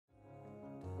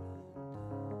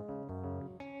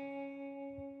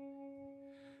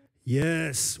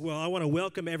Yes. Well, I want to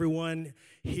welcome everyone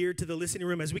here to the listening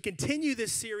room as we continue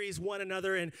this series, One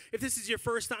Another. And if this is your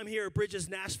first time here at Bridges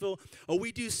Nashville,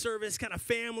 we do service kind of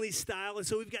family style. And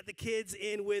so we've got the kids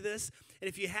in with us. And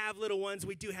if you have little ones,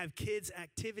 we do have kids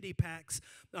activity packs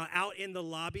out in the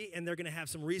lobby. And they're going to have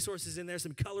some resources in there,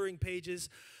 some coloring pages.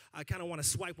 I kind of want to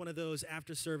swipe one of those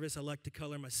after service. I like to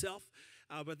color myself.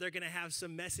 But they're going to have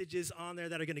some messages on there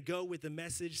that are going to go with the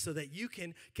message so that you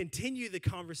can continue the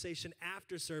conversation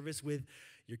after service with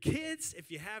your kids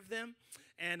if you have them.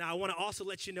 And I want to also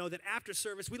let you know that after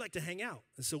service, we like to hang out.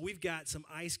 And so we've got some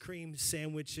ice cream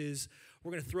sandwiches.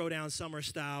 We're going to throw down summer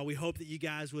style. We hope that you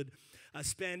guys would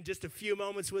spend just a few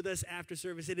moments with us after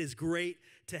service. It is great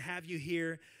to have you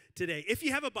here today. If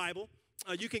you have a Bible,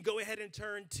 you can go ahead and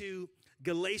turn to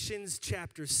Galatians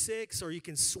chapter 6, or you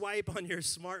can swipe on your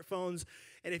smartphones.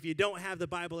 And if you don't have the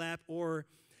Bible app or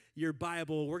your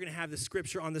Bible, we're going to have the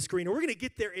scripture on the screen. And we're going to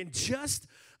get there in just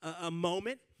a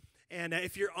moment. And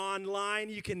if you're online,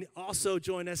 you can also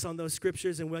join us on those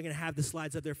scriptures, and we're going to have the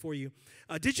slides up there for you.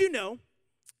 Did you know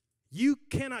you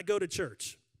cannot go to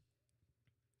church?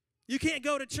 You can't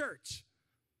go to church.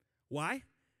 Why?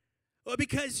 Well,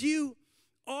 because you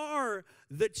are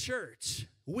the church.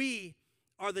 We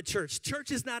are the church. Church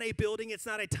is not a building. It's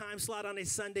not a time slot on a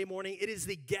Sunday morning. It is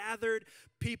the gathered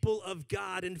people of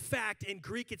God. In fact, in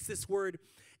Greek, it's this word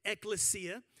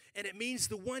ecclesia, and it means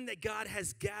the one that God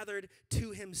has gathered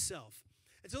to himself.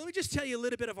 And so let me just tell you a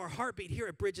little bit of our heartbeat here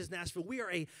at Bridges Nashville. We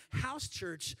are a house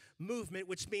church movement,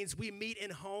 which means we meet in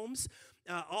homes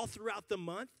all throughout the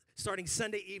month. Starting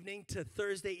Sunday evening to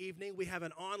Thursday evening, we have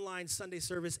an online Sunday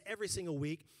service every single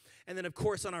week. And then, of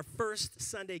course, on our first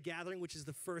Sunday gathering, which is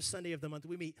the first Sunday of the month,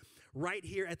 we meet right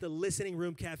here at the Listening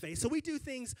Room Cafe. So we do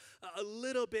things a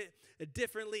little bit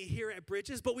differently here at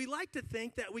Bridges, but we like to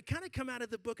think that we kind of come out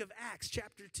of the book of Acts,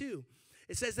 chapter 2.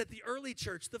 It says that the early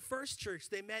church, the first church,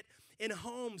 they met in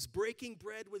homes, breaking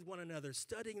bread with one another,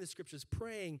 studying the scriptures,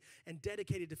 praying, and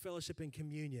dedicated to fellowship and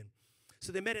communion.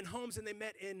 So they met in homes and they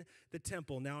met in the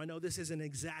temple. Now, I know this isn't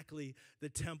exactly the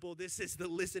temple. This is the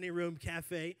Listening Room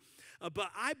Cafe.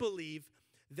 But I believe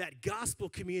that gospel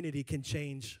community can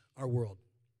change our world.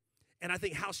 And I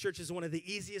think house church is one of the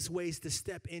easiest ways to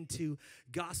step into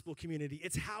gospel community.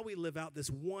 It's how we live out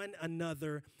this one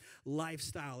another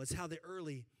lifestyle. It's how the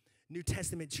early New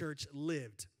Testament church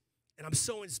lived. And I'm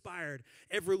so inspired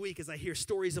every week as I hear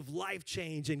stories of life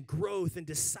change and growth and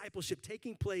discipleship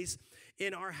taking place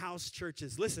in our house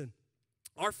churches. Listen,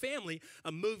 our family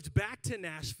moved back to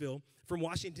Nashville from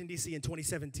Washington, D.C. in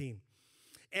 2017.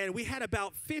 And we had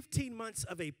about 15 months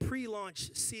of a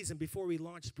pre-launch season before we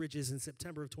launched Bridges in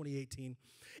September of 2018.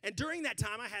 And during that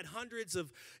time, I had hundreds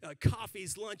of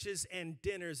coffees, lunches, and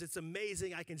dinners. It's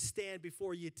amazing I can stand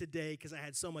before you today because I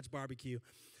had so much barbecue.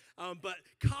 But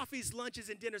coffees, lunches,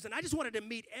 and dinners. And I just wanted to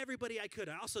meet everybody I could.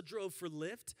 I also drove for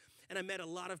Lyft, and I met a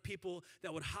lot of people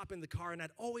that would hop in the car, and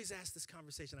I'd always ask this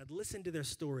conversation. I'd listen to their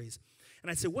stories. And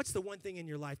I'd say, what's the one thing in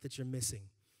your life that you're missing?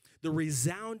 The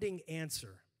resounding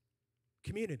answer,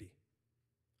 community.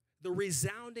 The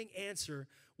resounding answer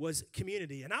was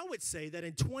community. And I would say that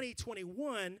in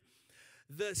 2021,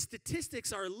 the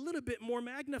statistics are a little bit more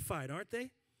magnified, aren't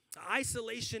they?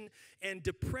 Isolation and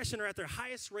depression are at their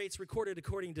highest rates recorded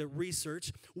according to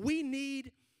research. We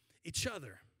need each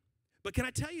other. But can I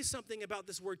tell you something about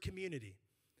this word community?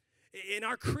 In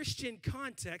our Christian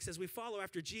context, as we follow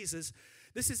after Jesus,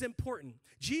 this is important.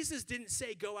 Jesus didn't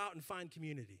say go out and find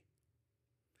community.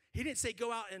 He didn't say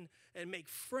go out and make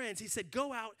friends. He said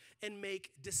go out and make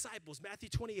disciples. Matthew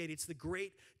 28, it's the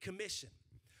Great Commission.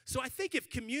 So I think if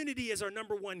community is our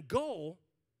number one goal,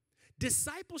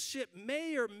 discipleship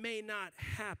may or may not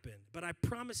happen, but I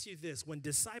promise you this, when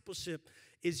discipleship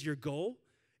is your goal,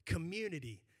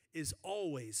 community is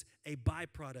always a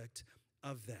byproduct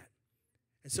of that.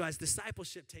 And so as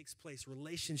discipleship takes place,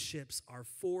 relationships are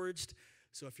forged.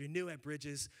 So if you're new at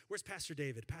Bridges, where's Pastor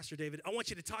David? Pastor David, I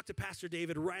want you to talk to Pastor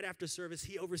David right after service.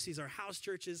 He oversees our house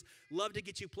churches. Love to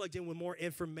get you plugged in with more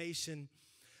information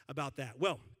about that.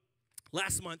 Well,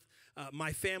 last month,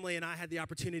 my family and I had the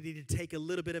opportunity to take a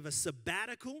little bit of a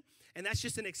sabbatical, and that's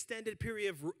just an extended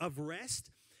period of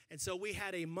rest. And so we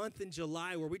had a month in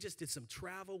July where we just did some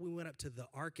travel. We went up to the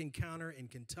Ark Encounter in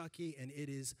Kentucky, and it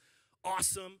is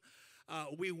awesome.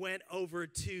 We went over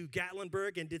to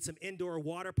Gatlinburg and did some indoor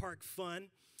water park fun.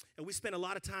 And we spent a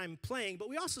lot of time playing, but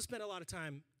we also spent a lot of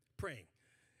time praying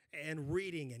and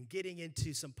reading and getting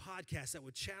into some podcasts that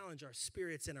would challenge our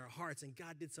spirits and our hearts. And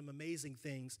God did some amazing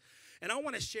things. And I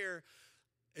want to share,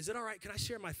 is it all right? Can I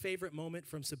share my favorite moment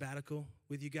from sabbatical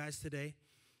with you guys today?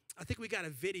 I think we got a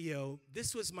video.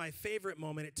 This was my favorite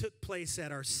moment. It took place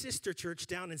at our sister church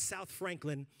down in South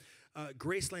Franklin,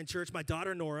 Graceland Church. My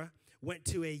daughter, Nora, went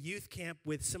to a youth camp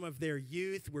with some of their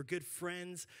youth. We're good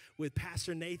friends with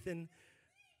Pastor Nathan.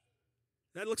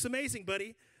 That looks amazing,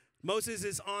 buddy. Moses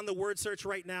is on the word search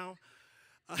right now.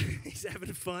 He's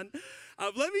having fun.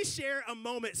 Let me share a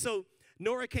moment. So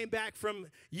Nora came back from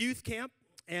youth camp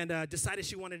and decided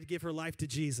she wanted to give her life to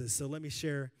Jesus. So let me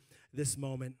share this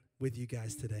moment with you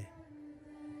guys today.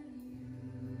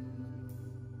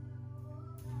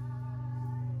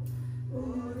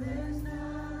 Oh, there's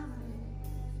nothing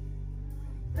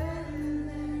better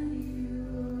than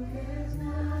you. There's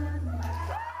nothing.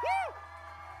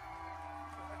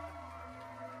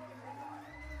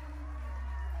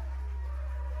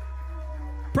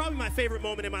 Probably my favorite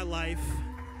moment in my life.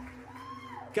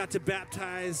 Got to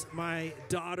baptize my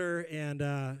daughter, and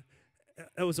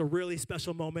it was a really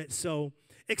special moment. So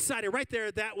excited. Right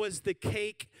there, that was the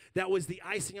cake. That was the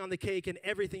icing on the cake and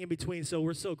everything in between. So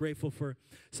we're so grateful for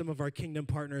some of our kingdom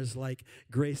partners like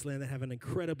Graceland that have an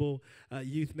incredible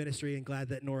youth ministry, and glad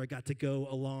that Nora got to go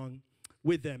along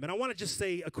with them. And I want to just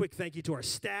say a quick thank you to our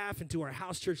staff and to our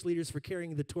house church leaders for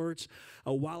carrying the torch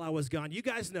while I was gone. You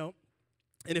guys know,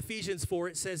 in Ephesians 4,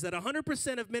 it says that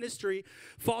 100% of ministry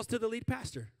falls to the lead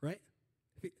pastor, right?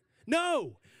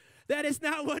 No, that is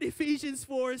not what Ephesians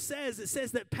 4 says. It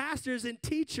says that pastors and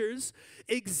teachers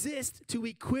exist to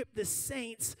equip the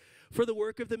saints for the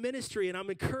work of the ministry. And I'm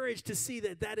encouraged to see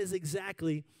that that is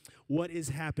exactly what is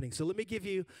happening. So let me give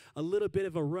you a little bit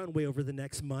of a runway over the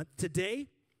next month. Today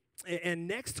and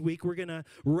next week, we're going to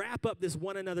wrap up this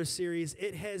One Another series.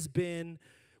 It has been,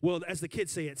 well, as the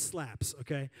kids say, it slaps,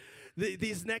 okay?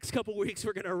 These next couple weeks,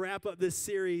 we're going to wrap up this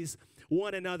series,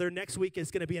 One Another. Next week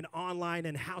is going to be an online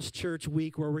and house church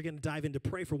week where we're going to dive into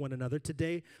pray for one another.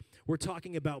 Today, we're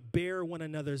talking about bear one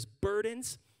another's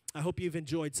burdens. I hope you've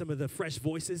enjoyed some of the fresh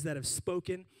voices that have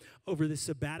spoken over this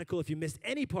sabbatical. If you missed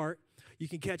any part, you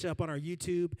can catch up on our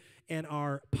YouTube and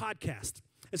our podcast.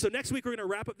 And so next week, we're going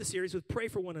to wrap up the series with Pray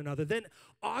for One Another. Then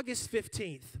August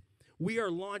 15th, we are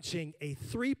launching a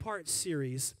 3-part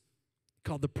series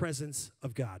called The Presence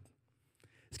of God.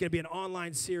 It's going to be an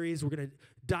online series. We're going to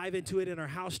dive into it in our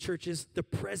house churches, the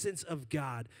presence of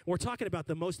God. We're talking about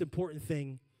the most important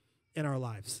thing in our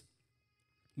lives.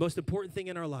 Most important thing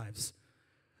in our lives.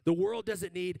 The world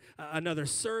doesn't need another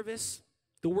service.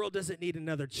 The world doesn't need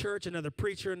another church, another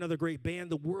preacher, another great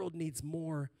band. The world needs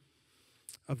more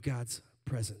of God's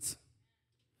presence.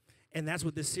 And that's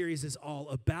what this series is all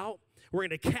about. We're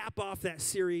going to cap off that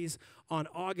series on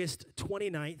August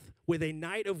 29th with a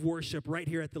night of worship right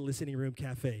here at the Listening Room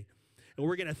Cafe. And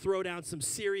we're going to throw down some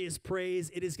serious praise.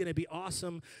 It is going to be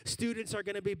awesome. Students are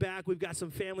going to be back. We've got some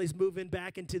families moving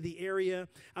back into the area.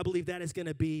 I believe that is going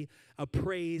to be a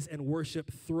praise and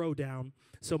worship throwdown.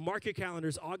 So mark your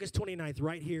calendars, August 29th,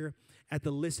 right here at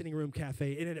the Listening Room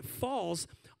Cafe. And it falls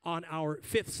on our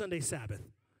 5th Sunday Sabbath.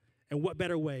 And what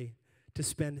better way to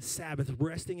spend Sabbath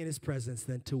resting in his presence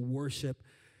than to worship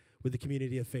with the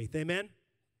community of faith. Amen?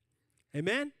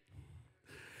 Amen?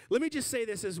 Let me just say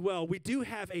this as well. We do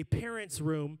have a parents'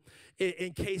 room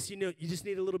in case you just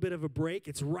need a little bit of a break.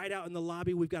 It's right out in the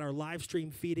lobby. We've got our live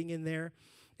stream feeding in there.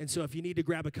 And so if you need to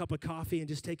grab a cup of coffee and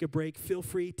just take a break, feel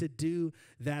free to do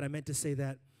that. I meant to say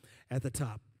that at the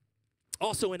top.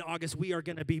 Also in August, we are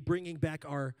going to be bringing back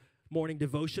our morning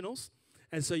devotionals.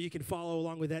 And so you can follow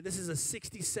along with that. This is a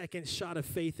 60-second shot of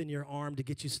faith in your arm to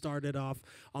get you started off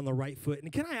on the right foot.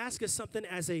 And can I ask us something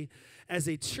as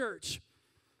a church?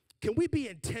 Can we be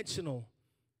intentional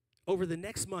over the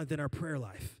next month in our prayer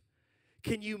life?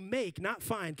 Can you make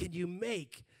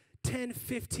 10,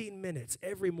 15 minutes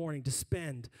every morning to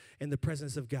spend in the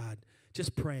presence of God,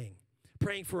 just praying?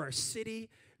 Praying for our city,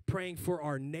 praying for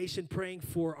our nation, praying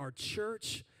for our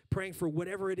church, praying for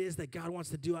whatever it is that God wants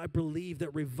to do. I believe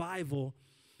that revival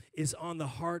is on the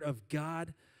heart of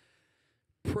God.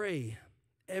 Pray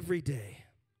every day,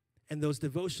 and those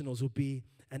devotionals will be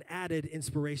an added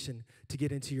inspiration to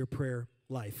get into your prayer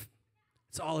life.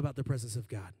 It's all about the presence of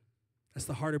God. That's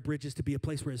the heart of Bridges, to be a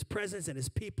place where his presence and his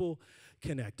people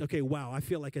connect. Okay, wow, I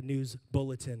feel like a news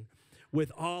bulletin with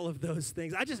all of those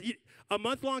things. A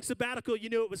month-long sabbatical, you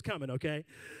knew it was coming, okay?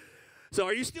 So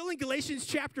are you still in Galatians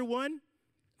chapter 1?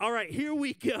 All right, here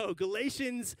we go.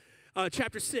 Galatians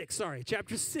chapter 6,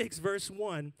 verse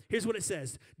 1. Here's what it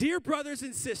says. Dear brothers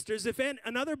and sisters, if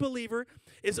another believer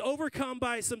is overcome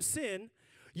by some sin,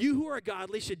 you who are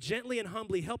godly should gently and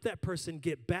humbly help that person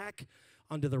get back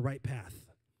onto the right path.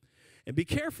 And be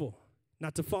careful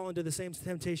not to fall into the same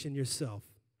temptation yourself.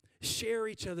 Share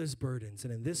each other's burdens,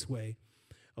 and in this way,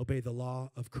 obey the law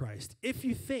of Christ. If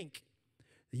you think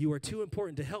You are too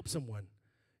important to help someone.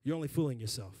 You're only fooling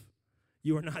yourself.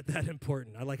 You are not that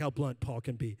important. I like how blunt Paul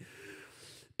can be.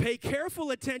 Pay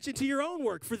careful attention to your own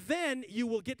work, for then you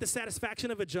will get the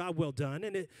satisfaction of a job well done,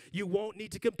 and you won't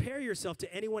need to compare yourself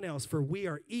to anyone else, for we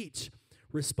are each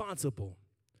responsible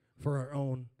for our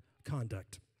own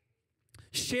conduct.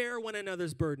 Share one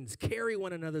another's burdens, carry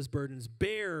one another's burdens,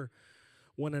 bear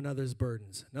one another's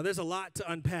burdens. Now, there's a lot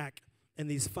to unpack in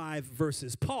these 5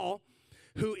 verses. Paul,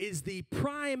 who is the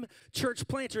prime church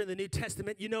planter in the New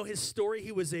Testament, you know his story.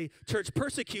 He was a church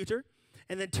persecutor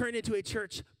and then turned into a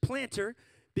church planter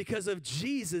because of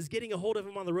Jesus getting a hold of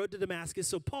him on the road to Damascus.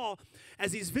 So Paul,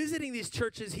 as he's visiting these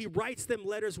churches, he writes them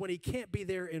letters when he can't be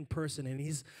there in person. And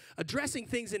he's addressing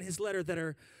things in his letter that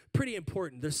are pretty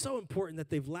important. They're so important that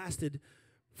they've lasted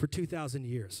for 2,000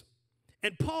 years.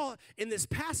 And Paul, in this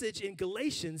passage in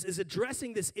Galatians, is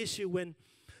addressing this issue when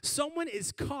someone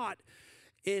is caught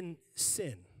in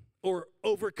sin or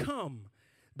overcome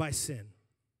by sin.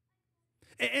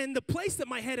 And the place that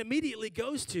my head immediately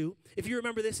goes to, if you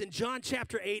remember this in John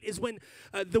chapter 8, is when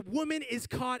the woman is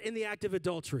caught in the act of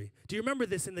adultery. Do you remember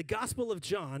this? In the Gospel of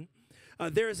John,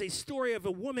 there is a story of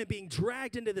a woman being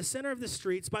dragged into the center of the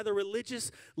streets by the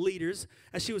religious leaders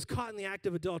as she was caught in the act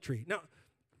of adultery. Now,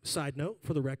 side note,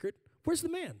 for the record, where's the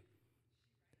man?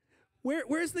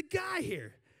 Where's the guy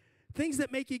here? Things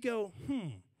that make you go,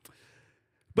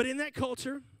 But in that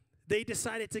culture, they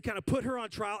decided to kind of put her on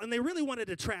trial, and they really wanted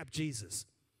to trap Jesus.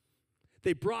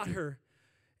 They brought her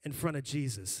in front of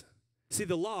Jesus. See,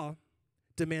 the law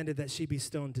demanded that she be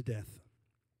stoned to death.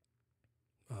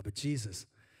 But Jesus,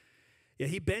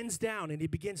 he bends down and he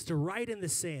begins to write in the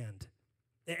sand.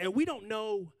 And we don't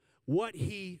know what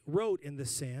he wrote in the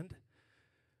sand.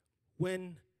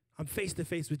 When I'm face to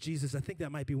face with Jesus, I think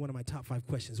that might be one of my top 5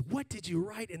 questions. What did you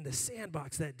write in the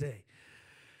sandbox that day?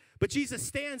 But Jesus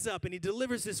stands up and he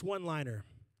delivers this one-liner.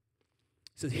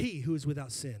 He says, "He who is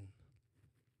without sin,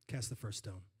 cast the first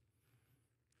stone."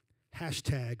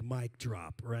 Hashtag mic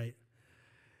drop, right?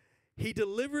 He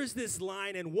delivers this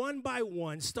line, and one by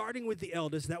one, starting with the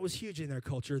eldest, that was huge in their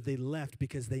culture, they left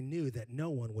because they knew that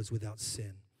no one was without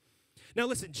sin. Now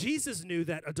listen, Jesus knew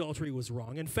that adultery was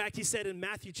wrong. In fact, he said in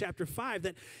Matthew chapter 5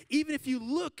 that even if you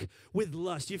look with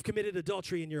lust, you've committed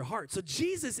adultery in your heart. So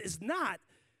Jesus is not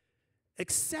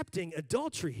accepting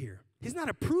adultery here. He's not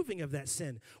approving of that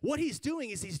sin. What he's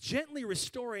doing is he's gently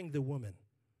restoring the woman.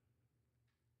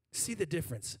 See the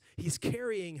difference? He's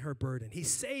carrying her burden. He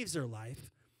saves her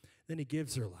life, then he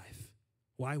gives her life.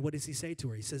 Why? What does he say to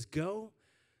her? He says, "Go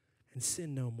and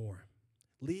sin no more.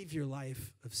 Leave your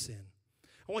life of sin."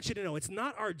 I want you to know, it's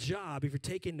not our job, if you're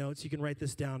taking notes, you can write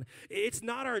this down. It's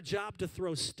not our job to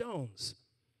throw stones.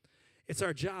 It's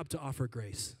our job to offer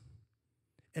grace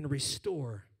and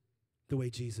restore the way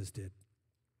Jesus did.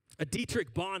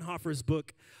 Dietrich Bonhoeffer's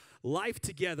book, Life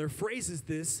Together, phrases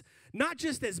this not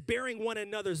just as bearing one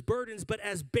another's burdens, but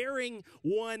as bearing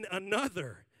one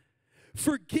another,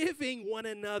 forgiving one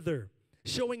another,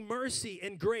 showing mercy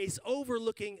and grace,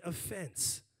 overlooking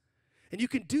offense. And you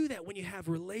can do that when you have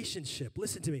relationship.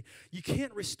 Listen to me. You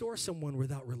can't restore someone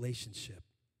without relationship.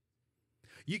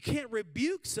 You can't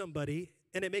rebuke somebody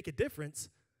and it make a difference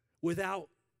without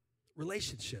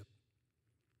relationship.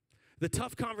 The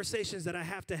tough conversations that I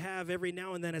have to have every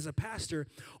now and then as a pastor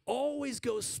always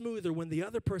go smoother when the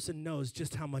other person knows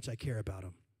just how much I care about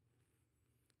them.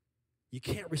 You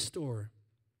can't restore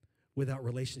without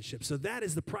relationship. So that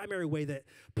is the primary way that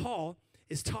Paul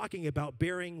is talking about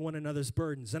bearing one another's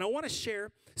burdens. And I want to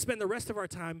spend the rest of our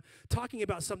time talking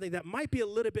about something that might be a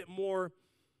little bit more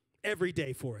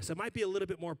everyday for us. It might be a little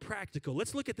bit more practical.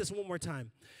 Let's look at this one more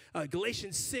time.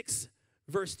 Galatians 6,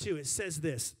 verse 2, it says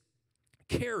this: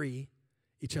 "Carry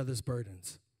each other's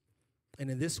burdens,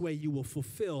 and in this way you will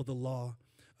fulfill the law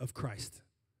of Christ."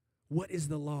 What is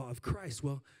the law of Christ?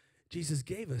 Well, Jesus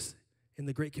gave us in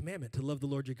the great commandment to love the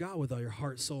Lord your God with all your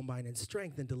heart, soul, mind, and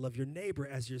strength, and to love your neighbor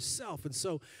as yourself. And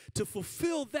so to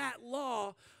fulfill that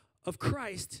law of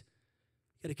Christ,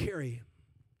 you got to carry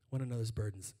one another's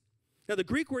burdens. Now, the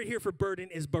Greek word here for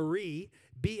burden is bari,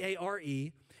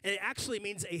 B-A-R-E, and it actually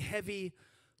means a heavy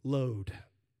load.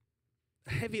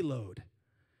 A heavy load.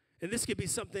 And this could be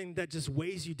something that just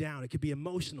weighs you down. It could be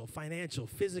emotional, financial,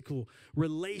 physical,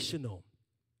 relational.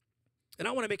 And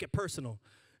I want to make it personal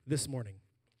this morning.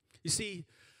 You see,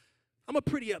 I'm a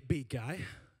pretty upbeat guy.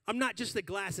 I'm not just the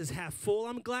glass is half full.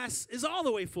 I'm glass is all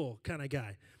the way full kind of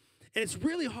guy. And it's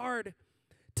really hard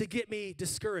to get me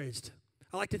discouraged.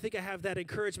 I like to think I have that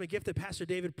encouragement gift that Pastor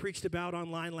David preached about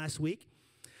online last week.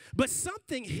 But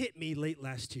something hit me late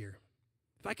last year.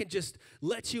 If I can just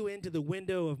let you into the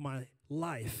window of my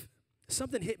life,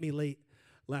 something hit me late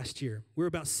last year. We were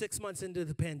about 6 months into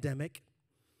the pandemic.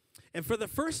 And for the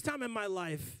first time in my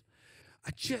life,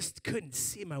 I just couldn't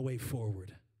see my way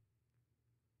forward.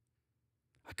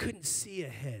 I couldn't see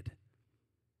ahead.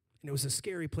 And it was a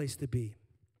scary place to be.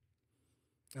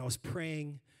 I was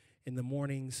praying in the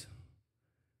mornings.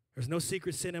 There's no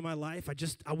secret sin in my life.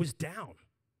 I was down.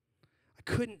 I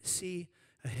couldn't see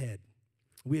ahead.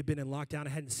 We had been in lockdown. I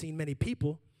hadn't seen many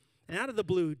people. And out of the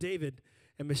blue, David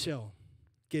and Michelle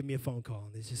gave me a phone call.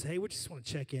 And they just said, hey, we just want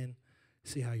to check in,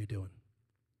 see how you're doing.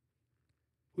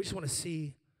 We just want to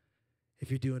see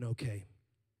if you're doing okay.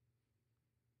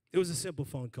 It was a simple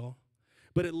phone call,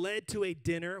 but it led to a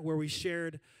dinner where we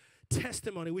shared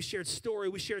testimony, we shared story,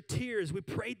 we shared tears, we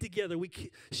prayed together, we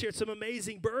shared some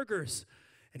amazing burgers.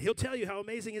 And he'll tell you how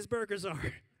amazing his burgers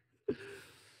are.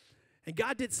 And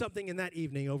God did something in that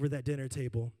evening over that dinner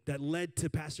table that led to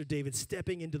Pastor David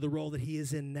stepping into the role that he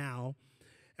is in now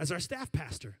as our staff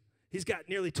pastor. He's got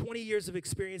nearly 20 years of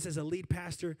experience as a lead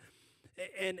pastor.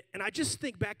 And I just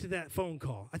think back to that phone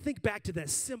call. I think back to that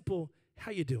simple,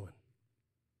 how you doing?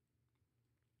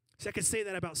 See, I can say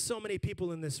that about so many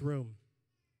people in this room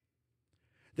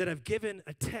that have given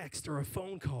a text or a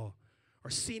phone call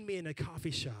or seen me in a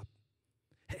coffee shop.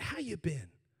 Hey, how you been?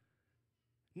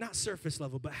 Not surface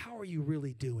level, but how are you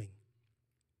really doing?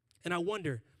 And I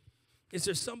wonder, is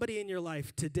there somebody in your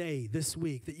life today, this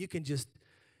week, that you can just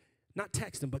not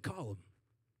text them, but call them?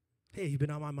 Hey, you've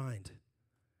been on my mind.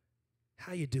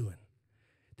 How you doing?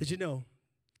 Did you know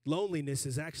loneliness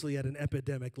is actually at an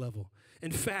epidemic level?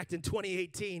 In fact, in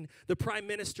 2018, the Prime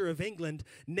Minister of England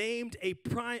they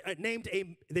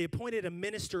appointed a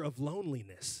minister of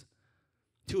loneliness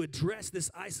to address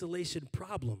this isolation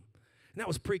problem. And that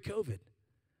was pre-COVID.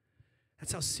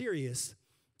 That's how serious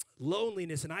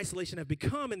loneliness and isolation have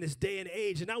become in this day and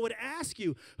age. And I would ask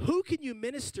you, who can you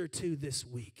minister to this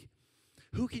week?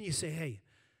 Who can you say, hey,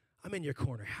 I'm in your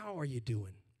corner. How are you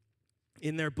doing?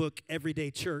 In their book,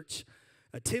 Everyday Church,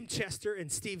 Tim Chester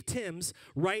and Steve Timms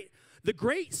write, the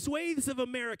great swathes of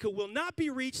America will not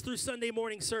be reached through Sunday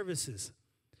morning services.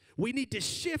 We need to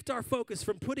shift our focus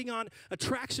from putting on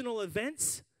attractional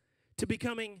events to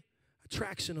becoming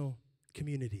attractional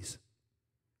communities.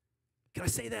 Can I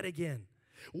say that again?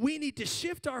 We need to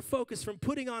shift our focus from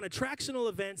putting on attractional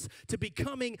events to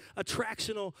becoming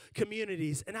attractional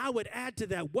communities. And I would add to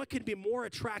that, what can be more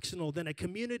attractional than a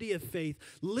community of faith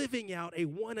living out a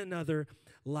one another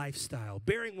lifestyle?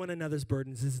 Bearing one another's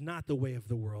burdens is not the way of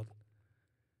the world.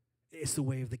 It's the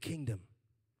way of the kingdom.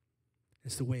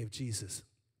 It's the way of Jesus.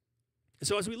 And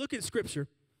so as we look in Scripture,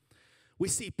 we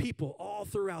see people all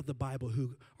throughout the Bible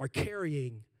who are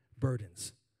carrying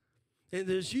burdens. And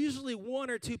there's usually one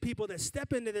or two people that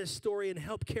step into this story and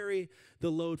help carry the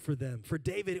load for them. For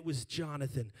David, it was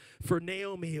Jonathan. For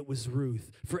Naomi, it was Ruth.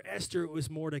 For Esther, it was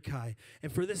Mordecai. And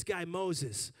for this guy,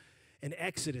 Moses, in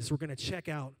Exodus, we're going to check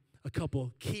out a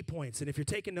couple key points. And if you're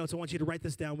taking notes, I want you to write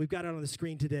this down. We've got it on the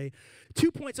screen today.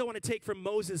 2 points I want to take from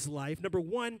Moses' life. Number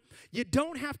one, you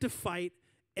don't have to fight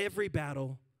every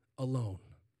battle alone.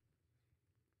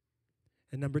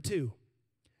 And number two,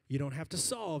 you don't have to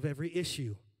solve every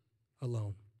issue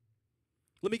alone.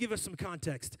 Let me give us some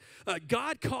context.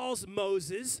 God calls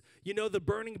Moses, you know the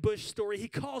burning bush story. He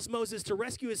calls Moses to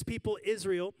rescue his people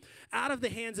Israel out of the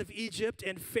hands of Egypt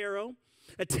and Pharaoh.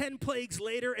 10 plagues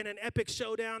later, in an epic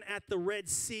showdown at the Red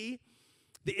Sea,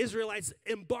 the Israelites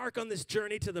embark on this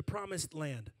journey to the promised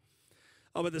land.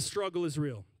 Oh, but the struggle is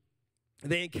real.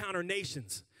 They encounter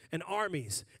nations and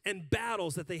armies and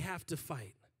battles that they have to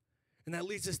fight. And that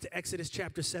leads us to Exodus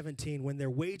chapter 17 when they're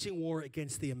waging war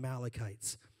against the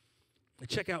Amalekites. And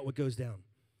check out what goes down.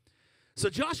 So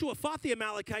Joshua fought the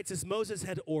Amalekites as Moses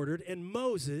had ordered, and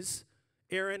Moses,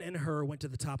 Aaron, and Hur went to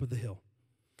the top of the hill.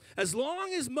 As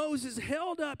long as Moses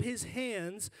held up his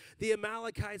hands, the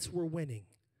Amalekites were winning.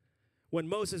 When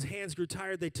Moses' hands grew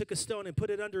tired, they took a stone and put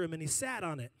it under him, and he sat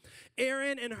on it.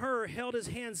 Aaron and Hur held his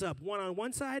hands up, one on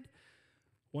one side,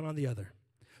 one on the other,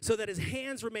 so that his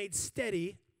hands remained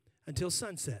steady until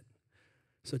sunset.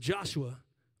 So Joshua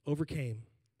overcame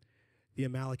the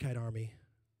Amalekite army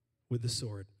with the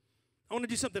sword. I want to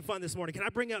do something fun this morning. Can I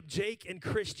bring up Jake and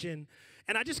Christian?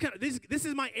 And I just kind of, this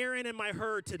is my Aaron and my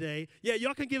Hur today. Yeah,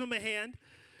 y'all can give them a hand.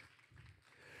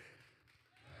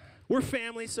 We're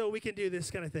family, so we can do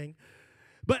this kind of thing.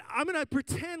 But I'm going to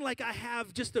pretend like I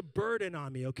have just a burden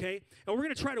on me, okay? And we're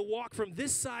going to try to walk from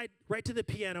this side right to the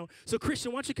piano. So,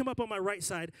 Christian, why don't you come up on my right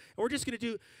side? And we're just going to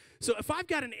do, so if I've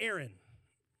got an Aaron,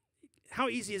 how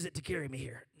easy is it to carry me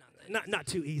here? Not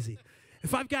too easy.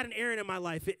 If I've got an Aaron in my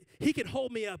life, he can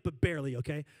hold me up, but barely,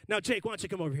 okay? Now, Jake, why don't you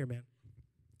come over here, man?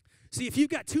 See, if you've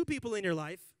got two people in your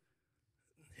life,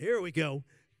 here we go.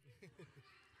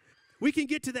 we can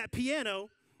get to that piano,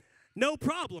 no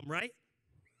problem, right?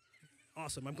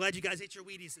 Awesome. I'm glad you guys ate your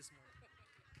Wheaties this morning.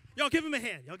 Y'all give him a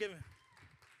hand. Y'all give him.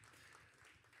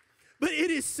 But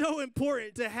it is so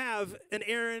important to have an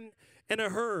Aaron and a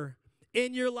Hur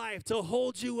in your life to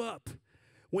hold you up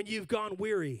when you've gone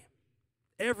weary.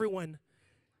 Everyone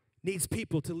needs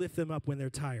people to lift them up when they're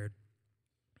tired.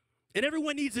 And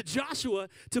everyone needs a Joshua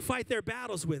to fight their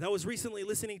battles with. I was recently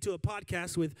listening to a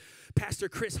podcast with Pastor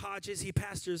Chris Hodges. He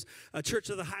pastors a Church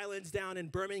of the Highlands down in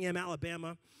Birmingham,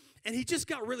 Alabama. And he just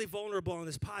got really vulnerable on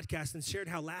this podcast and shared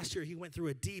how last year he went through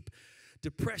a deep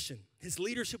depression. His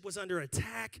leadership was under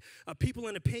attack. People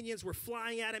and opinions were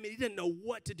flying at him, and he didn't know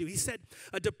what to do. He said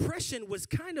a depression was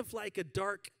kind of like a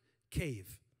dark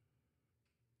cave.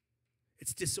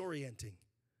 It's disorienting.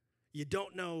 You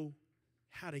don't know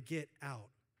how to get out.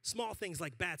 Small things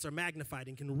like bats are magnified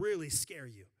and can really scare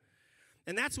you.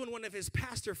 And that's when one of his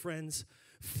pastor friends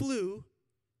flew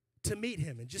to meet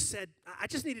him and just said, I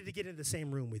just needed to get into the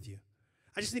same room with you.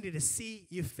 I just needed to see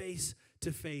you face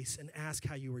to face and ask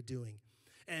how you were doing.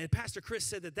 And Pastor Chris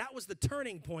said that was the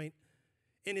turning point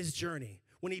in his journey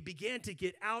when he began to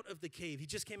get out of the cave. He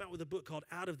just came out with a book called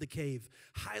Out of the Cave.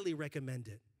 Highly recommend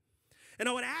it. And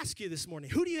I would ask you this morning,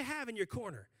 who do you have in your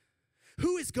corner?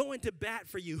 Who is going to bat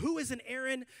for you? Who is an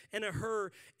Aaron and a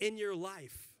Hur in your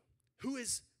life? Who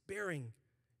is bearing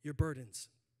your burdens?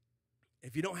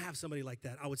 If you don't have somebody like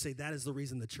that, I would say that is the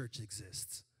reason the church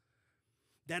exists.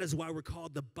 That is why we're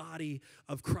called the body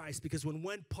of Christ, because when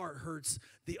one part hurts,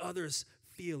 the others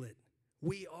feel it.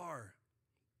 We are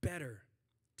better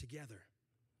together.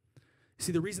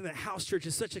 See, the reason that house church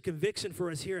is such a conviction for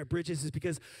us here at Bridges is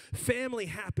because family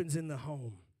happens in the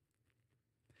home.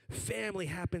 Family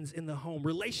happens in the home.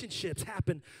 Relationships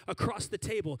happen across the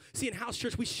table. See, in house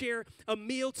church, we share a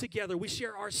meal together. We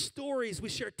share our stories. We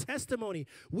share testimony.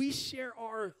 We share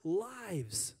our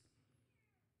lives.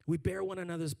 We bear one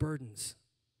another's burdens.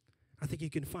 I think you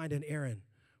can find an Aaron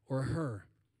or a Hur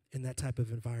in that type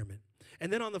of environment.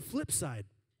 And then on the flip side,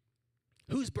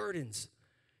 whose burdens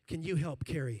can you help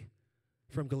carry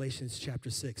from Galatians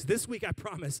chapter 6? This week, I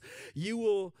promise, you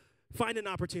will find an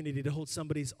opportunity to hold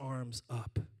somebody's arms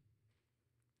up.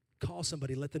 Call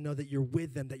somebody, let them know that you're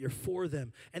with them, that you're for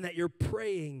them, and that you're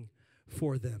praying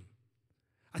for them.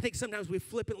 I think sometimes we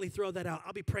flippantly throw that out.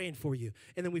 I'll be praying for you,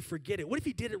 and then we forget it. What if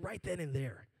you did it right then and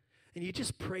there, and you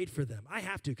just prayed for them? I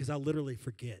have to because I'll literally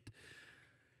forget.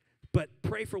 But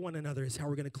pray for one another is how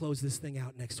we're going to close this thing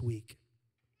out next week.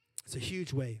 It's a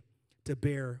huge way to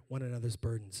bear one another's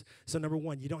burdens. So number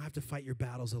one, you don't have to fight your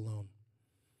battles alone.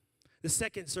 The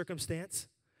second circumstance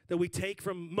that we take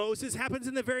from Moses happens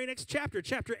in the very next chapter,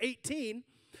 chapter 18.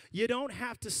 You don't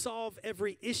have to solve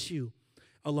every issue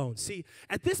alone. See,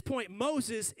 at this point,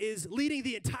 Moses is leading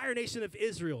the entire nation of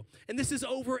Israel, and this is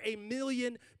over 1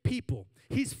 million people.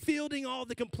 He's fielding all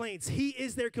the complaints. He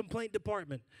is their complaint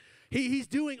department. He's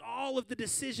doing all of the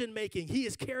decision making. He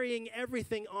is carrying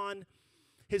everything on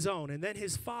his own. And then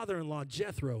his father-in-law,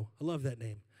 Jethro, I love that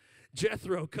name.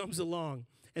 Jethro comes along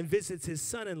and visits his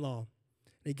son-in-law,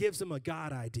 and he gives him a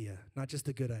God idea, not just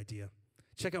a good idea.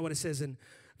 Check out what it says in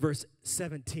verse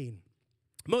 17.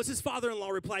 Moses' father-in-law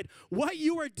replied, "What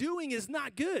you are doing is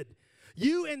not good.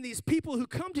 You and these people who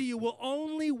come to you will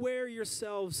only wear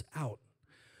yourselves out.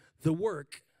 The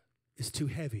work is too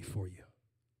heavy for you."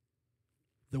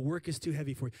 The work is too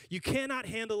heavy for you. You cannot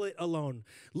handle it alone.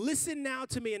 Listen now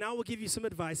to me, and I will give you some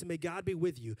advice, and may God be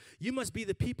with you. You must be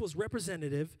the people's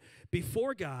representative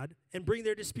before God and bring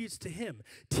their disputes to him.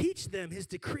 Teach them his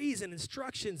decrees and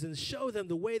instructions and show them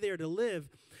the way they are to live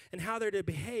and how they're to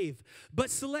behave. But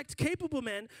select capable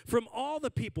men from all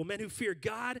the people, men who fear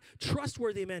God,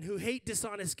 trustworthy men who hate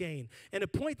dishonest gain, and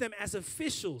appoint them as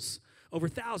officials over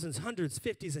thousands, hundreds,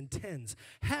 fifties, and tens.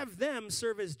 Have them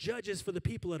serve as judges for the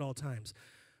people at all times.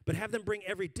 But have them bring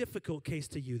every difficult case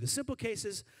to you. The simple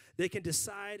cases, they can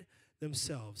decide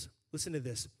themselves. Listen to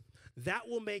this. That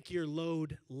will make your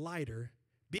load lighter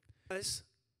because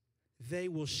they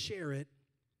will share it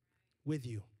with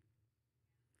you.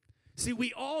 See,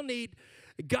 we all need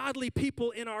godly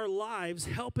people in our lives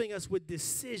helping us with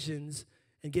decisions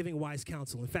and giving wise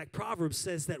counsel. In fact, Proverbs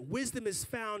says that wisdom is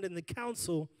found in the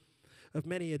counsel of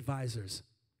many advisors.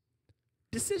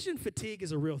 Decision fatigue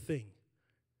is a real thing.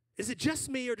 Is it just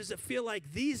me, or does it feel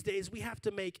like these days we have to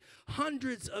make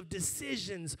hundreds of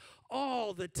decisions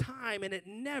all the time, and it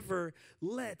never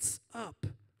lets up?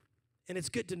 And it's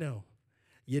good to know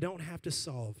you don't have to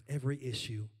solve every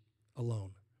issue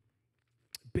alone.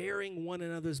 Bearing one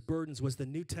another's burdens was the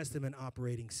New Testament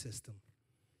operating system.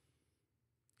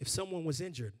 If someone was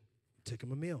injured, took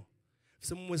them a meal. If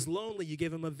someone was lonely, you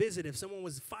gave them a visit. If someone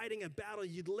was fighting a battle,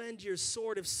 you'd lend your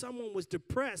sword. If someone was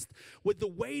depressed with the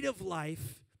weight of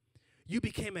life, you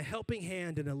became a helping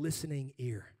hand and a listening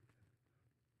ear.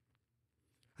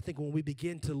 I think when we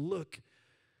begin to look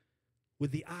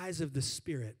with the eyes of the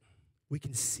Spirit, we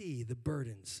can see the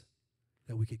burdens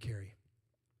that we could carry.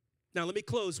 Now, let me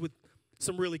close with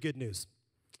some really good news.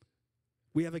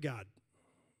 We have a God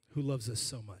who loves us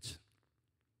so much.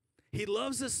 He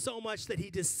loves us so much that he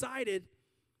decided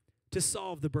to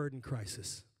solve the burden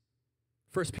crisis.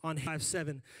 1 Peter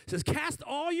 5:7 says, cast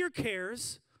all your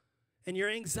cares and your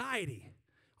anxiety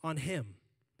on him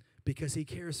because he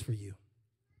cares for you.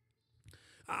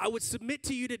 I would submit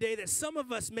to you today that some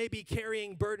of us may be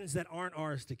carrying burdens that aren't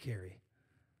ours to carry.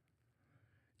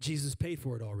 Jesus paid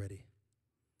for it already.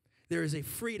 There is a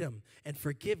freedom and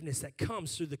forgiveness that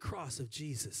comes through the cross of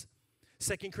Jesus.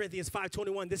 2 Corinthians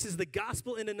 5:21, this is the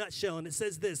gospel in a nutshell, and it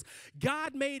says this,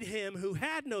 God made him who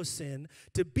had no sin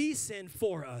to be sin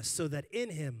for us, so that in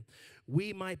him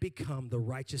we might become the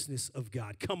righteousness of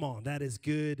God. Come on, that is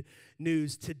good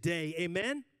news today.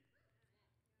 Amen?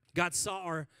 God saw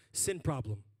our sin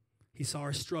problem. He saw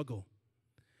our struggle,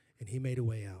 and he made a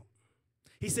way out.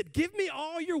 He said, give me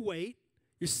all your weight,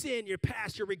 your sin, your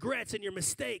past, your regrets, and your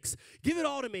mistakes. Give it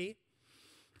all to me,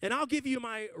 and I'll give you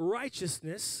my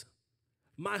righteousness,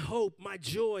 my hope, my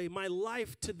joy, my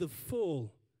life to the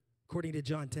full, according to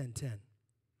John 10:10.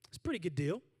 It's a pretty good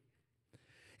deal.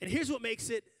 And here's what makes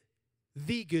it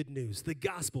the good news, the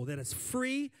gospel, that it's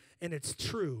free and it's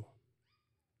true.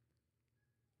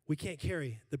 We can't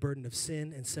carry the burden of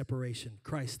sin and separation.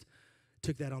 Christ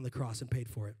took that on the cross and paid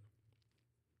for it.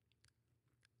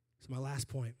 So my last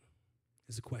point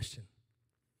is a question.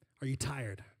 Are you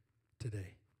tired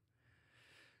today?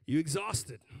 Are you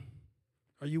exhausted?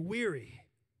 Are you weary?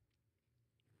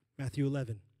 Matthew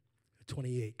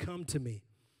 11:28. Come to me,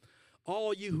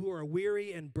 all you who are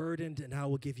weary and burdened, and I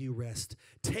will give you rest.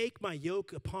 Take my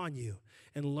yoke upon you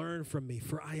and learn from me,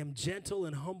 for I am gentle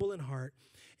and humble in heart,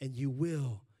 and you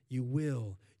will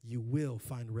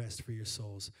find rest for your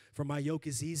souls. For my yoke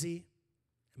is easy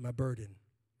and my burden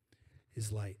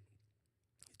is light.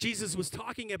 Jesus was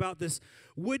talking about this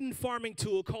wooden farming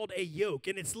tool called a yoke,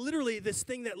 and it's literally this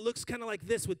thing that looks kind of like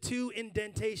this with two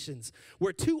indentations,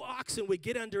 where two oxen would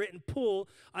get under it and pull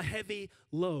a heavy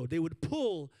load. They would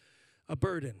pull a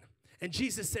burden. And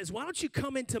Jesus says, why don't you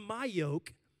come into my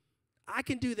yoke? I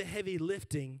can do the heavy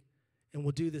lifting, and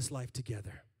we'll do this life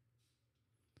together.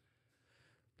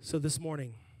 So this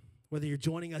morning, whether you're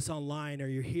joining us online or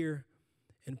you're here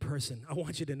in person, I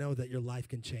want you to know that your life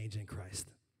can change in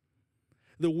Christ.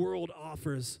 The world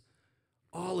offers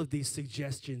all of these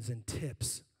suggestions and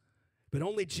tips, but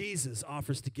only Jesus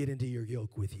offers to get into your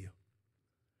yoke with you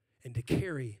and to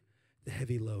carry the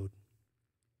heavy load.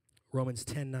 Romans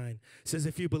 10:9 says,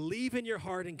 if you believe in your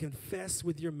heart and confess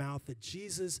with your mouth that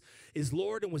Jesus is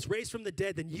Lord and was raised from the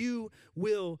dead, then you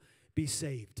will be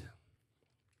saved.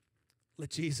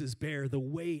 Let Jesus bear the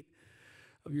weight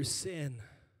of your sin.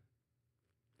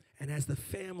 And as the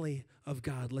family of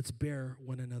God, let's bear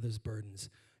one another's burdens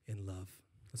in love.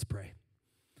 Let's pray.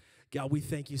 God, we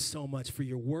thank you so much for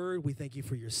your word. We thank you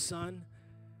for your son.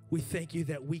 We thank you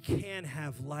that we can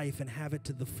have life and have it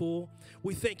to the full.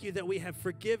 We thank you that we have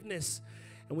forgiveness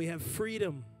and we have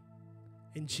freedom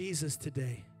in Jesus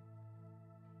today.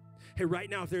 Hey, right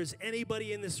now, if there's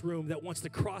anybody in this room that wants to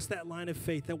cross that line of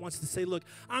faith, that wants to say, look,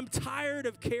 I'm tired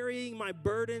of carrying my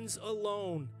burdens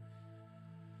alone.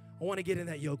 I want to get in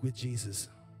that yoke with Jesus.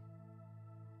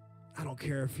 I don't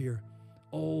care if you're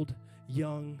old,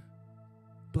 young,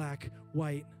 black,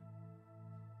 white.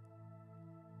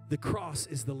 The cross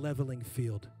is the leveling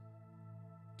field.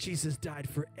 Jesus died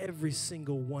for every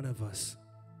single one of us.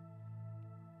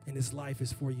 And his life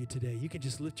is for you today. You can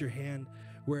just lift your hand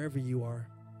wherever you are.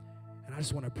 And I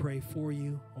just want to pray for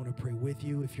you. I want to pray with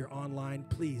you. If you're online,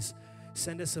 please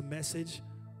send us a message.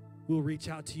 We'll reach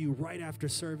out to you right after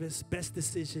service. Best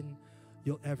decision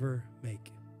you'll ever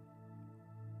make.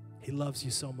 He loves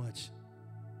you so much.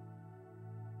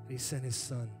 He sent his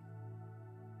son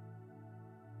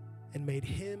and made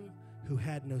him who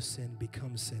had no sin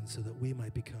become sin so that we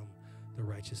might become the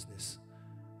righteousness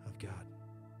of God.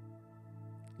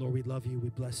 Lord, we love you. We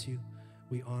bless you.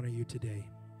 We honor you today.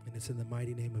 And it's in the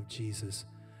mighty name of Jesus.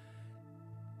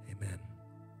 Amen.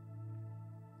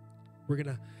 We're going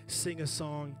to sing a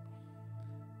song.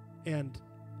 And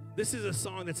this is a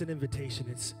song that's an invitation.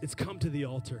 It's come to the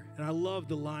altar. And I love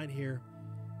the line here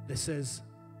that says,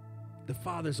 the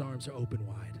Father's arms are open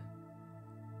wide.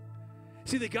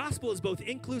 See, the gospel is both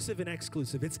inclusive and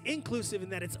exclusive. It's inclusive in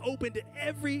that it's open to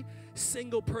every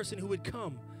single person who would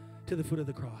come to the foot of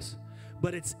the cross.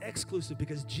 But it's exclusive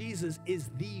because Jesus is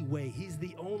the way. He's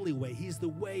the only way. He's the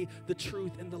way, the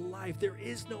truth, and the life. There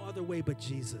is no other way but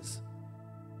Jesus.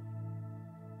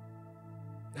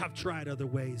 I've tried other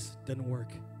ways, doesn't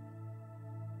work.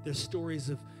 There's stories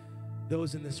of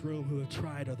those in this room who have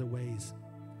tried other ways.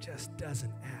 Just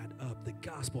doesn't add up. The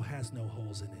gospel has no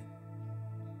holes in it.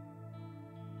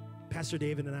 Pastor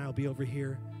David and I will be over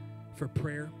here for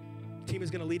prayer. The team is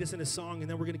going to lead us in a song, and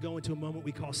then we're going to go into a moment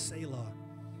we call Selah.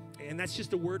 And that's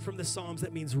just a word from the Psalms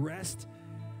that means rest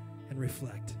and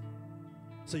reflect.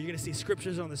 So you're going to see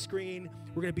scriptures on the screen.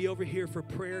 We're going to be over here for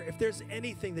prayer. If there's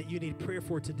anything that you need prayer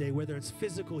for today, whether it's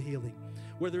physical healing,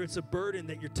 whether it's a burden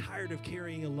that you're tired of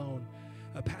carrying alone,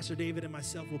 Pastor David and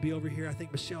myself will be over here. I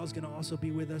think Michelle's going to also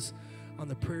be with us on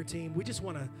the prayer team. We just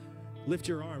want to lift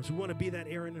your arms. We want to be that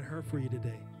Aaron and her for you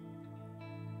today.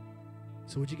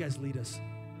 So would you guys lead us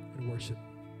in worship?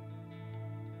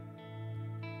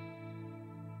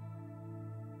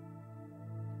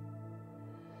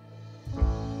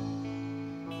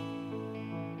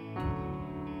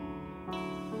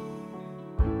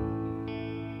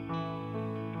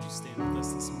 Would you stand with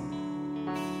us this morning?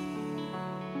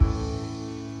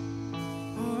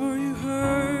 Are you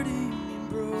hurting and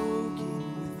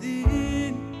broken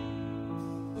within?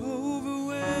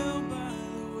 Overwhelmed by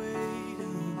the weight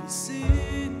of your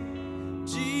sin?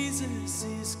 Jesus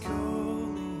is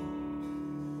calling.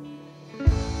 Have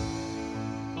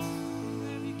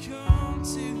you come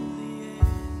to the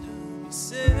end of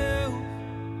yourself?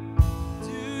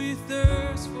 Do you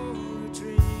thirst for a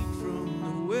drink from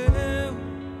the well?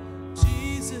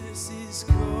 Jesus is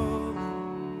calling.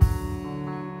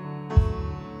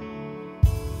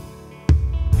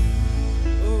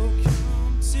 Oh,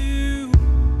 come to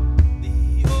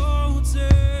the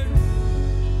altar.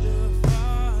 The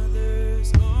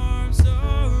Father's arms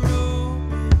are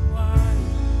open wide.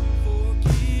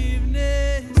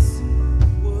 Forgiveness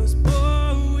was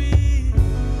bought with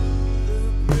the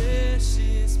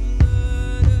precious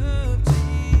blood of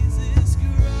Jesus Christ.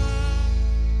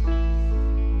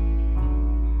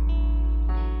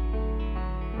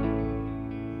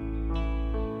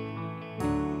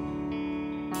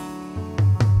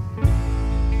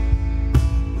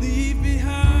 Leave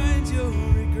behind your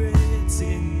regrets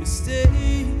and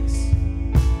mistakes.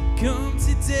 Come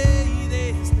today,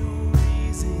 there's no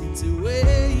reason to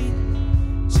wait.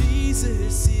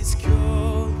 Jesus is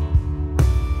calling.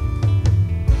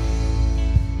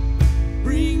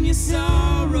 Bring your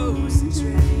sorrows and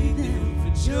trade them for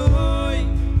joy.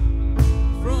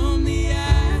 From the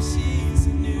ashes, a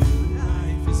new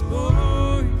life is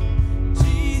born.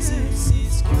 Jesus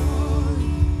is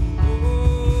calling.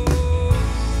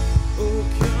 Oh,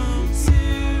 come to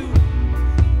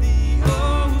the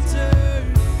altar.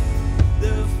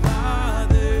 The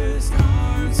Father's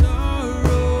arms are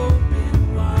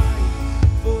open wide.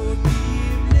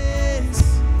 Forgiveness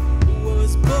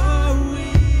was bought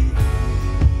with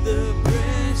the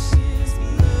precious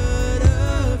blood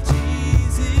of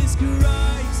Jesus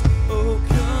Christ. Oh,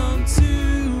 come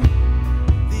to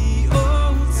the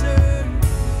altar.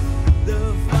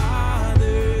 The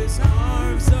Father's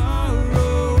arms are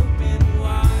open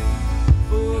wide.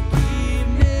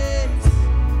 Forgiveness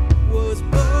was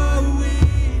bought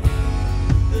with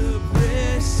the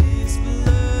precious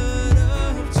blood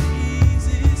of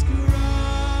Jesus Christ.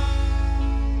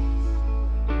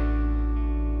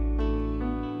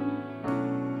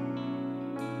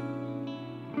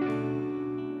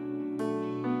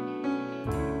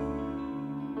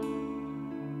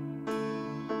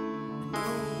 Oh,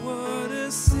 what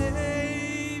a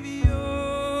Savior!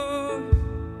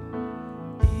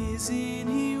 Isn't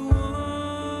He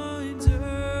wonderful?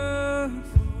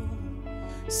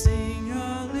 Sing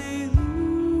hallelujah!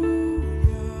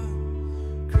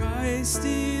 Christ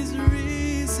is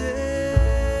risen.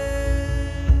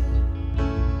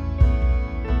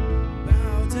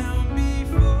 Bow down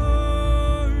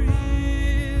before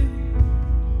Him,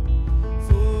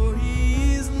 for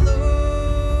He is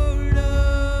Lord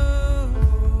of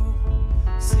all.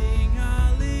 Sing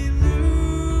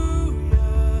hallelujah!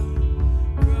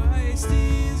 Christ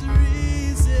is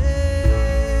risen.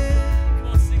 Come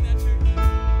on, sing that, church.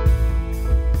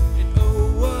 And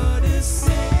oh, what a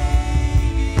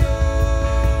Savior!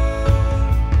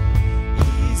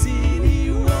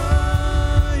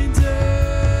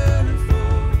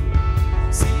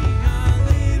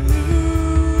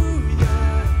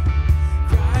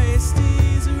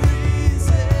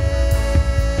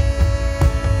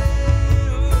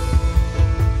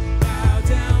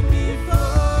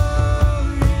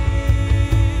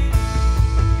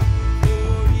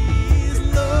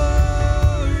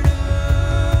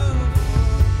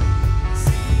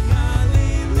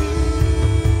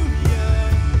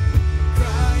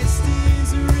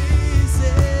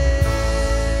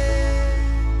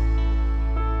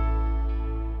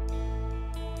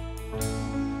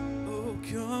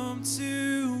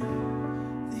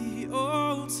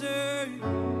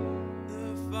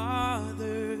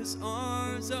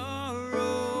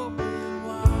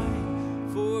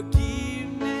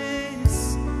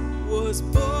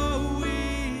 was bought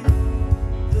with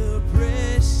the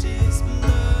precious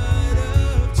blood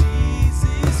of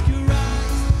Jesus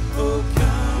Christ. Oh,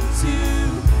 come to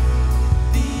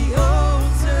the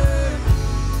altar.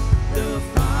 The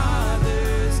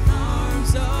Father's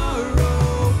arms are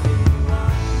open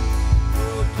wide.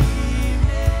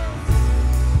 Forgiveness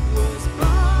was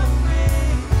bought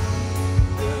with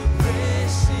the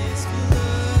precious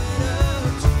blood of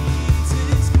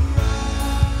Jesus Christ.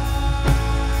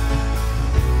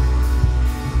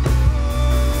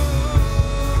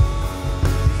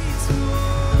 He's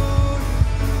more.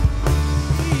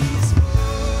 He's more.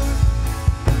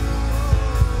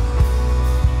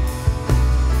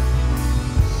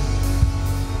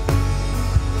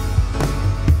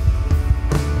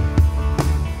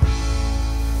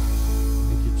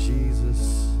 Thank you, Jesus.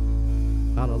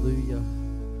 Hallelujah.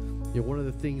 Yeah, one of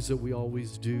the things that we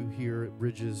always do here at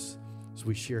Bridges is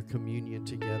we share communion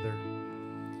together.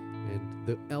 And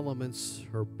the elements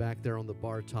are back there on the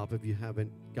bar top. If you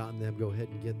haven't gotten them, go ahead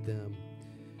and get them.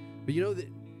 But you know that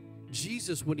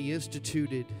Jesus, when he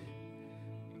instituted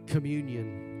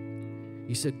communion,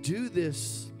 he said, "Do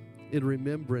this in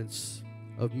remembrance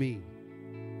of me."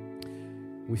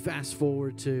 We fast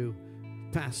forward to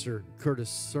Pastor Kurtis'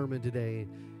 sermon today,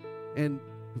 and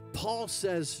Paul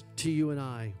says to you and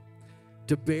I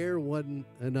to bear one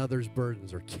another's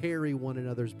burdens, or carry one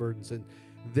another's burdens, and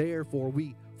therefore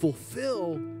we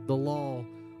fulfill the law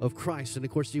of Christ. And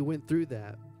of course, you went through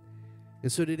that.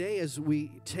 And so today, as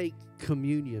we take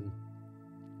communion,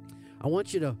 I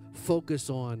want you to focus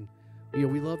on,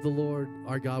 we love the Lord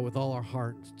our God with all our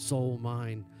heart, soul,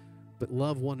 mind, but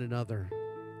love one another.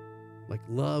 Like,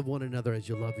 love one another as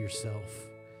you love yourself.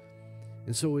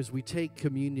 And so as we take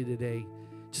communion today,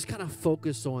 just kind of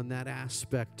focus on that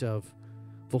aspect of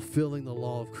fulfilling the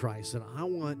law of Christ. And I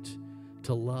want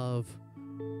to love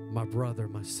my brother,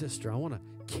 my sister. I want to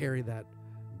carry that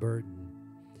burden.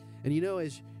 And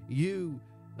as you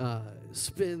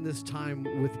spend this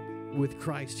time with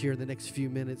Christ here in the next few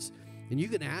minutes, and you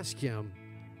can ask him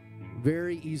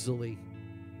very easily,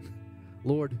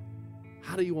 Lord,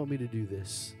 how do you want me to do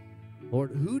this?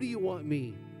 Lord, who do you want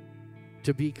me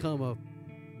to become a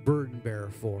burden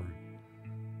bearer for?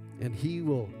 And he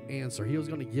will answer. He was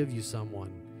going to give you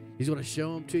someone. He's going to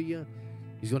show him to you.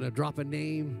 He's going to drop a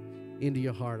name into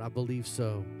your heart. I believe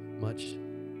so much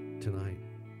tonight.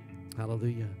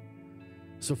 Hallelujah.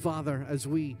 So, Father, as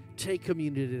we take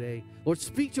communion today, Lord,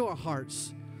 speak to our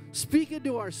hearts. Speak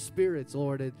into our spirits,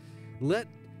 Lord. And let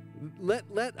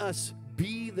us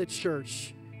be the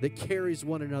church that carries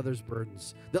one another's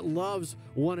burdens, that loves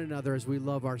one another as we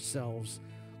love ourselves.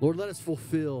 Lord, let us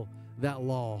fulfill that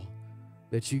law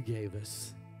that you gave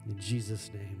us. In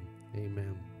Jesus' name,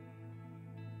 amen.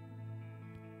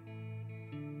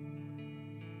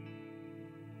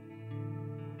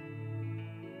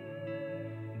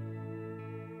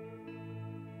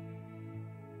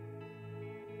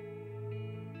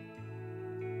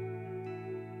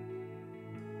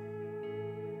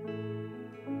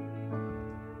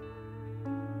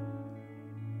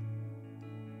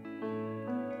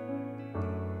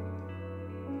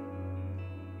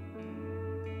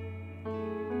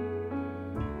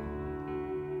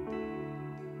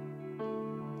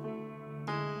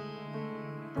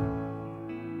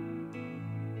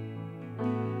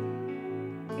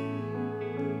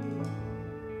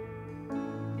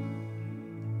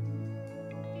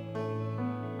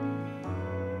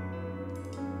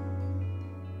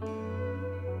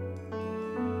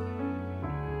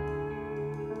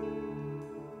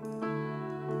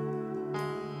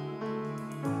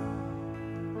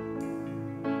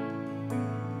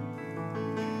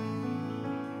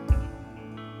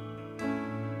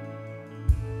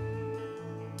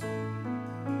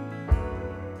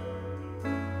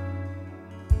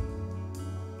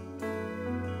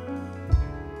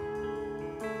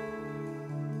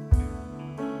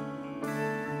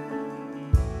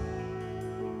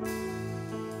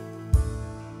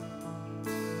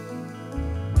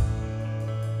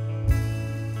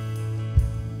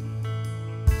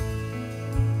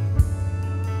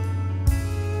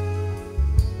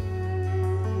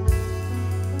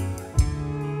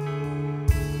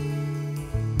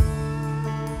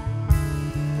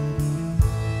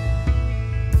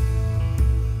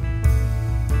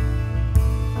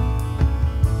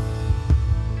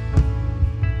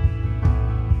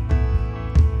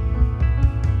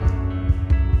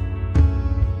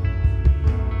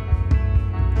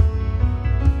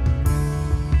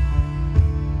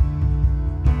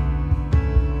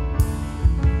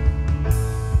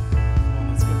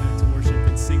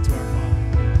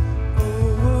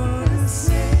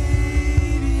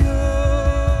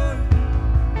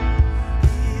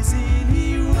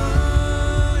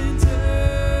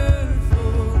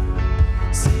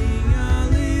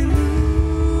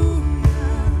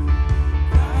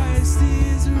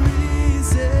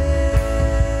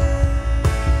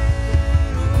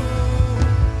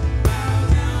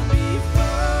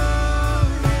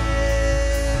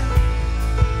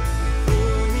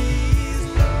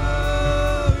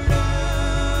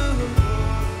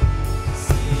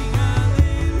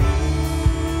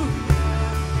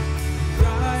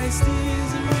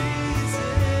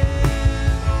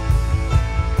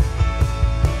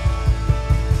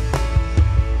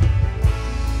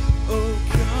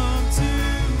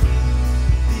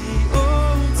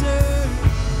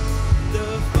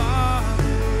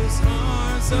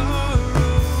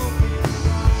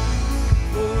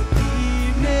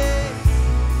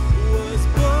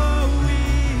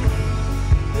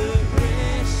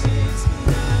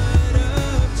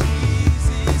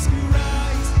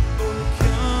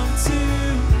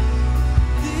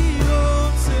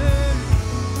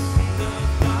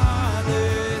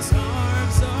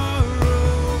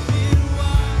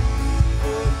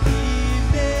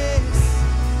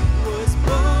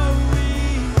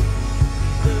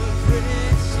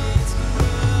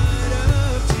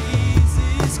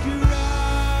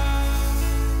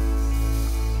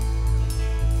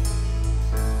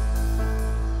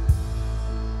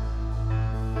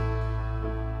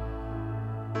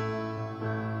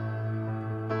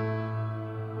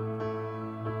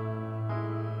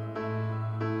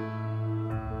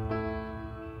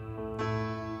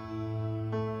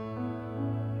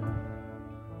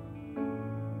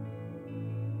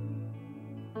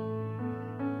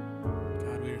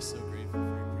 are so grateful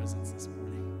for your presence this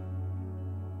morning.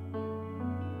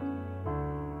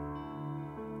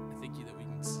 I thank you that we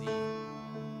can see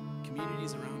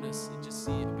communities around us and just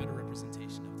see a better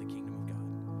representation of the kingdom of God.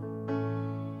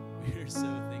 We are so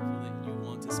thankful that you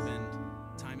want to spend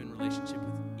time in relationship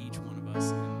with each one of us,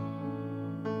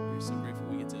 and we're so grateful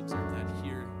we get to observe that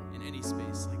here in any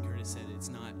space. Like Kurtis said, it's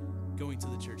not going to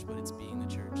the church, but it's being the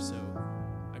church. So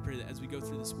I pray that as we go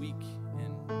through this week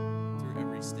and through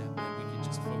every step, that we can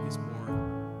just focus more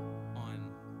on the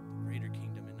greater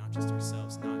kingdom and not just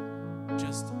ourselves, not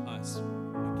just us,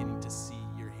 but getting to see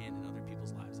your hand in other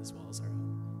people's lives as well as our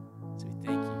own. So we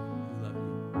thank you. We love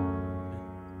you. Amen.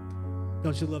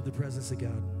 Don't you love the presence of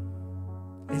God?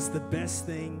 It's the best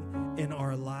thing in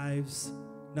our lives.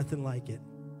 Nothing like it.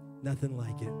 Nothing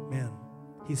like it. Man,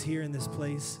 he's here in this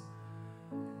place.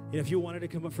 You know, if you wanted to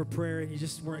come up for prayer and you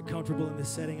just weren't comfortable in this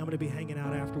setting, I'm going to be hanging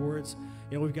out afterwards.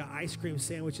 You know, we've got ice cream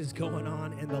sandwiches going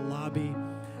on in the lobby.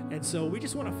 And so we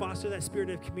just want to foster that spirit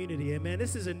of community. And man,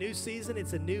 this is a new season.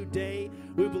 It's a new day.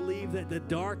 We believe that the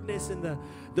darkness and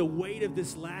the weight of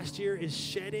this last year is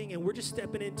shedding, and we're just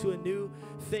stepping into a new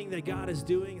thing that God is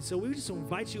doing. And so we just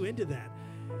invite you into that.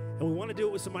 And we want to do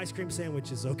it with some ice cream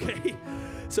sandwiches, okay?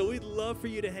 So we'd love for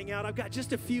you to hang out. I've got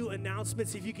just a few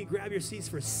announcements. If you can grab your seats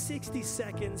for 60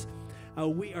 seconds.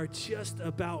 We are just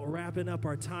about wrapping up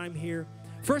our time here.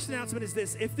 First announcement is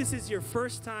this. If this is your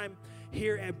first time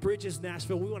here at Bridges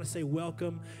Nashville, we want to say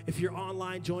welcome. If you're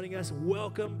online joining us,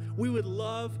 welcome. We would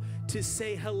love to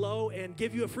say hello and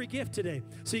give you a free gift today.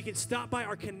 So you can stop by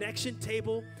our connection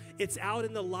table. It's out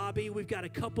in the lobby. We've got a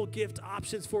couple gift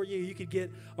options for you. You could get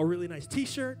a really nice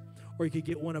t-shirt, or you could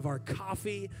get one of our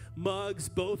coffee mugs.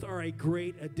 Both are a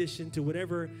great addition to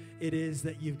whatever it is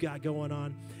that you've got going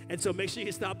on. And so make sure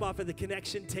you stop off at the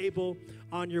connection table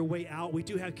on your way out. We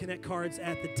do have Connect cards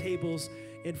at the tables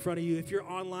in front of you. If you're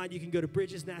online, you can go to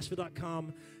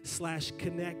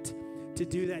bridgesnashville.com/connect to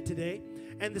do that today.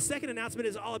 And the second announcement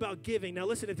is all about giving. Now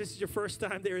listen, if this is your first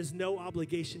time, there is no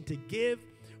obligation to give.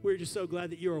 We're just so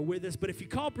glad that you are with us. But if you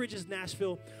call Bridges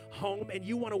Nashville home and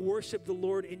you want to worship the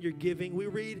Lord in your giving, we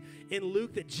read in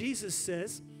Luke that Jesus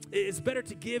says it's better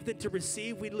to give than to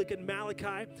receive. We look at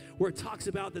Malachi where it talks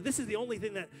about that this is the only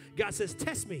thing that God says,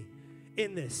 test me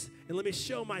in this and let me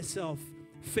show myself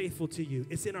faithful to you.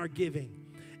 It's in our giving.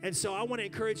 And so I want to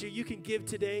encourage you, you can give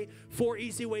today. 4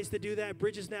 easy ways to do that,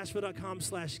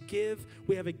 bridgesnashville.com/give.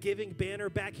 We have a giving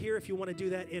banner back here if you want to do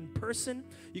that in person.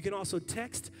 You can also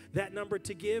text that number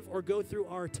to give or go through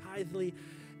our Tithely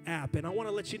app. And I want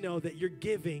to let you know that your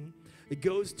giving, it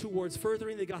goes towards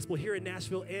furthering the gospel here in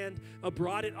Nashville and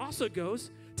abroad. It also goes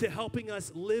to helping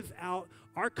us live out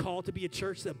our call to be a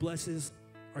church that blesses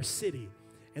our city.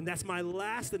 And that's my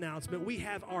last announcement. We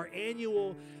have our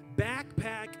annual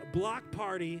backpack block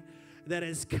party that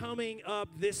is coming up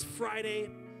this Friday.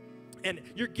 And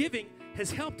your giving has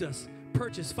helped us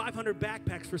purchase 500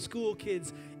 backpacks for school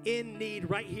kids in need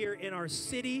right here in our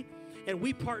city. And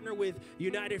we partner with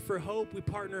United for Hope. We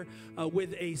partner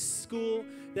with a school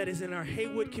that is in our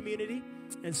Haywood community.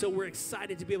 And so we're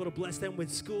excited to be able to bless them with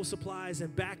school supplies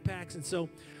and backpacks. And so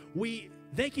we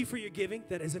thank you for your giving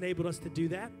that has enabled us to do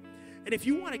that. And if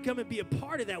you want to come and be a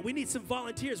part of that, we need some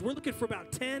volunteers. We're looking for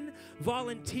about 10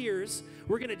 volunteers.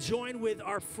 We're going to join with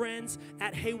our friends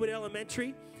at Haywood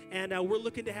Elementary, and we're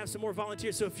looking to have some more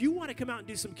volunteers. So if you want to come out and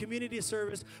do some community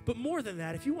service, but more than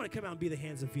that, if you want to come out and be the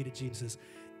hands and feet of Jesus,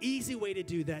 easy way to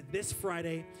do that this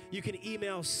Friday. You can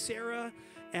email Sarah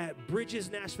at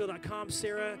bridgesnashville.com.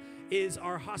 Sarah is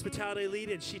our hospitality lead,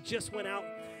 and she just went out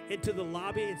into the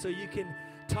lobby, and so you can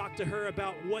talk to her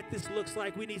about what this looks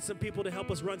like. We need some people to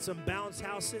help us run some bounce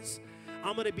houses.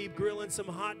 I'm going to be grilling some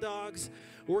hot dogs.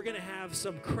 We're going to have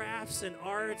some crafts and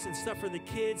arts and stuff for the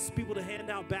kids, people to hand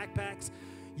out backpacks.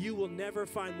 You will never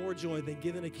find more joy than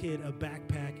giving a kid a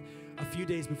backpack a few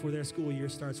days before their school year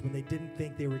starts when they didn't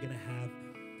think they were going to have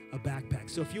a backpack.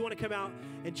 So if you want to come out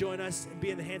and join us and be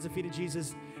in the hands and feet of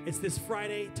Jesus, it's this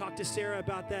Friday. Talk to Sarah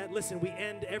about that. Listen, we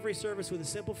end every service with a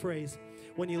simple phrase.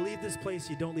 When you leave this place,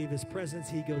 you don't leave his presence.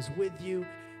 He goes with you.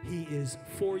 He is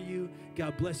for you.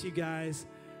 God bless you guys.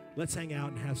 Let's hang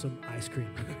out and have some ice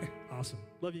cream. Awesome.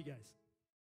 Love you guys.